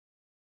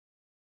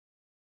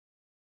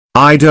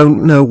I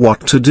don't know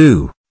what to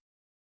do.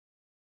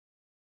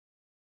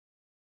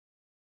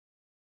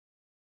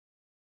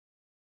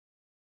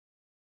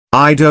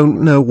 I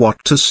don't know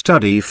what to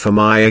study for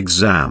my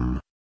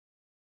exam.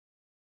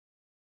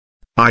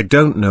 I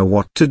don't know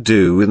what to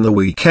do in the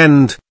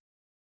weekend.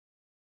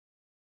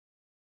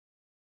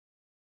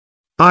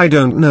 I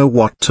don't know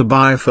what to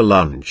buy for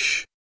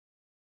lunch.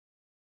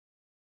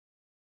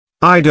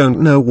 I don't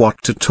know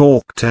what to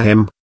talk to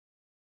him.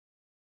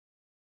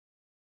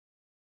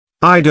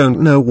 I don't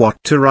know what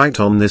to write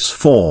on this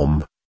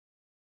form.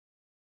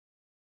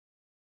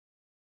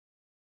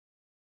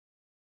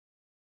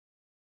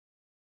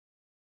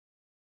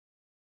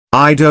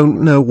 I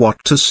don't know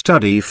what to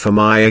study for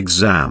my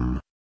exam.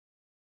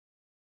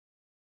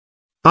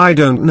 I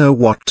don't know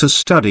what to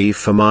study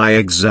for my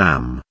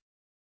exam.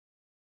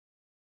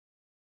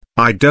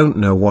 I don't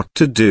know what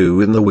to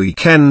do in the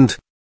weekend.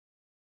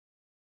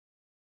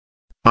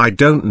 I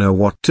don't know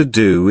what to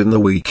do in the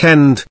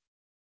weekend.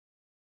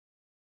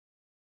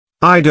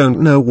 I don't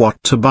know what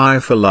to buy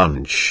for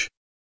lunch.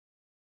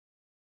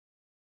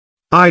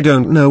 I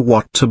don't know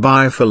what to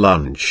buy for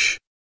lunch.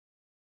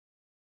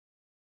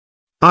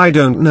 I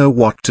don't know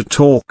what to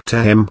talk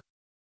to him.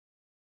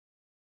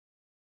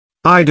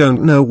 I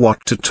don't know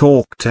what to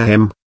talk to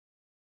him.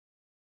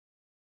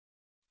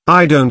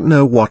 I don't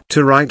know what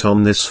to write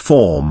on this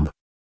form.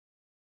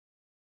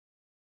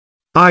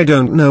 I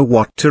don't know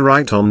what to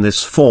write on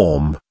this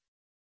form.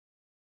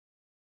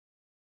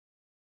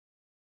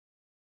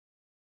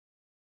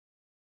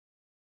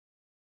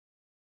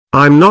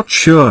 I'm not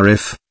sure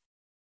if.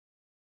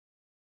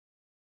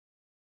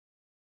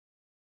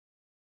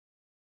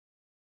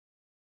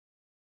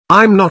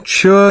 I'm not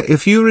sure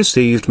if you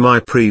received my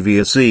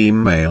previous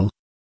email.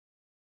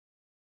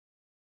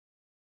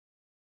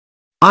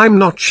 I'm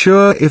not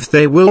sure if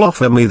they will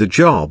offer me the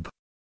job.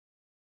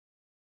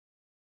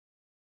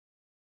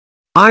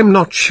 I'm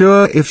not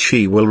sure if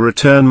she will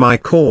return my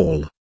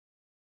call.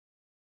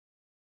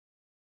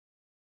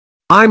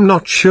 I'm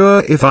not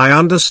sure if I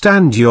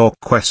understand your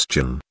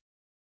question.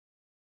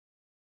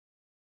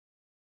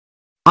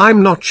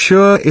 I'm not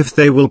sure if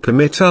they will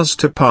permit us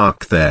to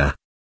park there.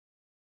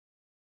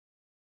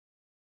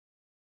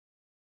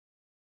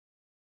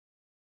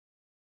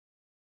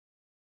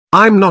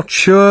 I'm not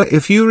sure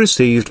if you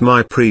received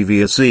my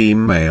previous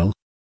email.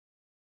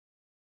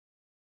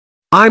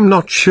 I'm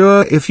not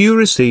sure if you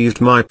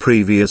received my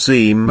previous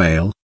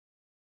email.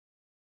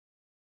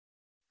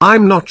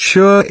 I'm not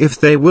sure if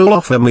they will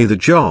offer me the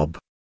job.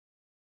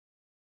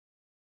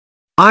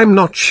 I'm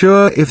not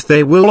sure if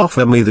they will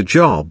offer me the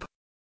job.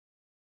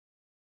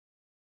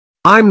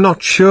 I'm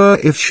not sure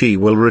if she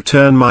will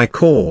return my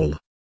call.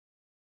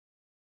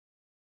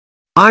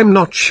 I'm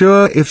not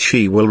sure if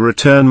she will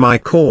return my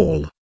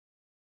call.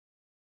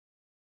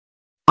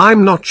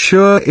 I'm not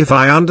sure if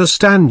I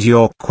understand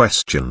your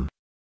question.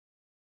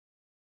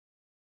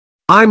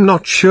 I'm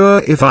not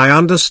sure if I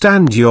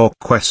understand your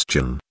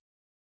question.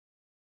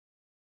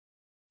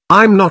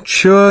 I'm not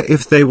sure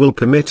if they will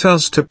permit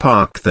us to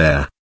park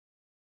there.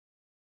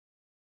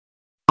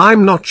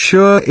 I'm not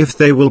sure if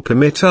they will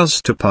permit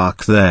us to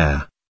park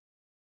there.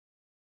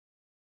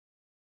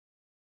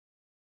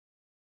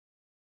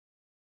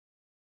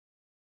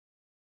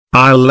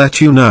 I'll let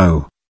you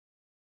know.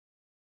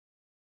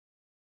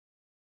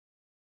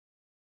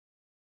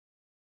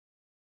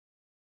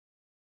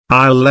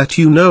 I'll let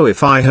you know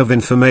if I have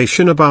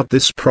information about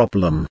this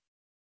problem.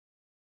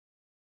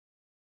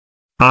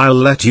 I'll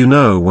let you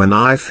know when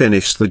I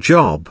finish the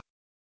job.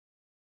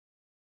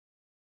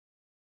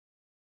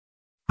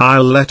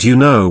 I'll let you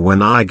know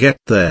when I get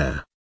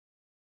there.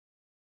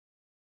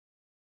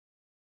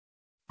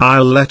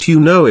 I'll let you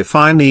know if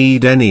I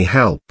need any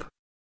help.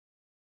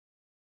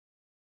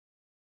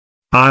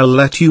 I'll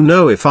let you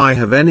know if I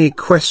have any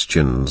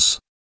questions.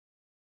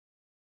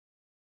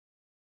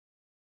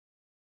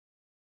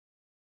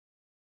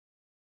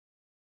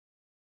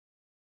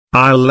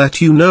 I'll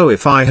let you know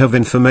if I have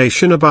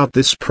information about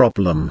this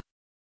problem.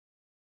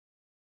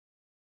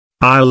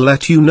 I'll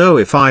let you know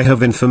if I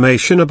have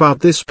information about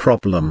this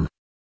problem.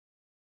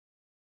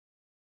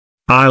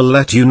 I'll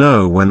let you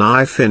know when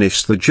I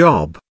finish the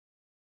job.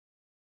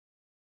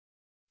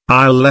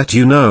 I'll let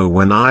you know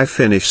when I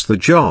finish the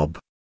job.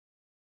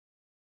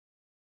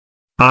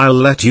 I'll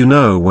let you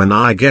know when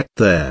I get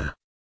there.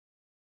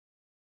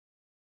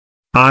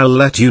 I'll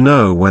let you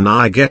know when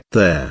I get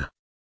there.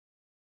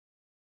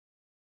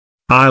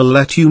 I'll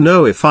let you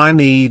know if I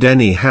need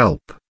any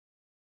help.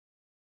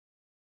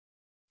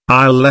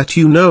 I'll let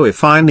you know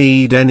if I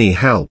need any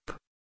help.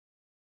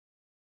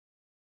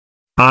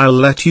 I'll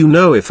let you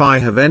know if I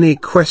have any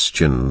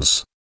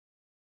questions.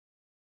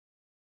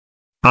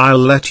 I'll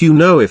let you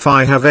know if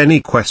I have any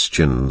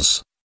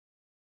questions.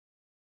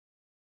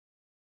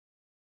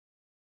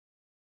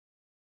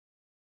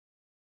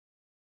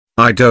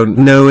 I don't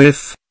know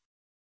if.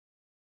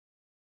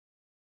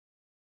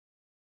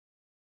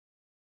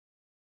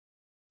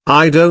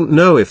 I don't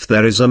know if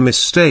there is a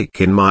mistake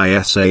in my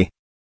essay.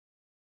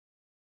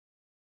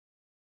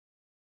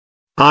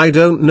 I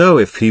don't know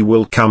if he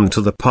will come to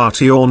the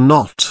party or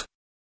not.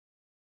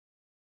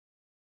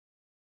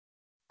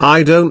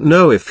 I don't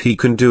know if he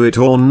can do it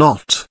or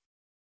not.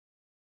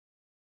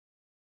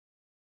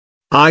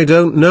 I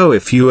don't know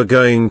if you are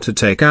going to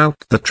take out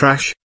the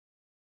trash.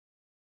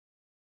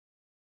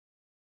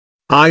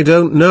 I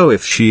don't know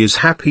if she is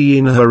happy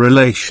in her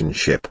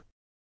relationship.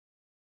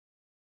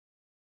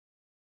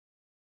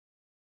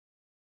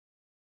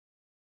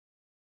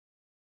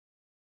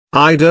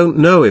 I don't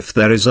know if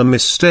there is a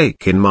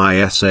mistake in my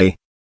essay.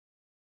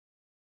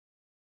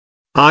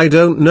 I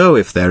don't know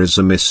if there is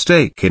a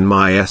mistake in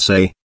my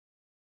essay.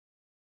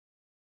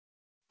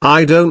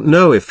 I don't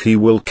know if he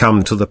will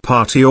come to the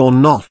party or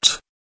not.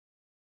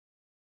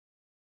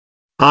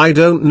 I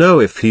don't know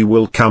if he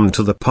will come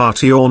to the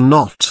party or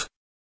not.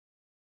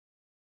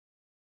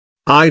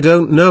 I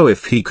don't know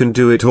if he can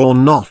do it or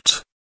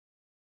not.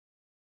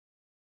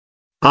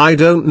 I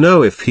don't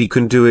know if he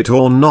can do it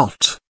or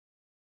not.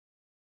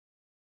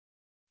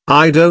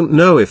 I don't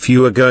know if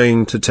you are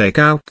going to take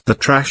out the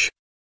trash.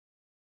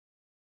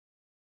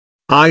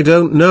 I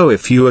don't know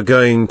if you are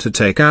going to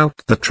take out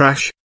the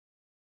trash.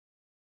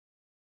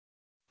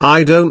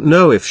 I don't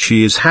know if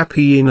she is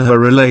happy in her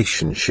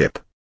relationship.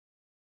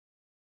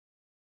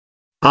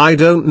 I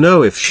don't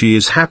know if she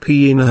is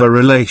happy in her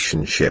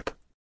relationship.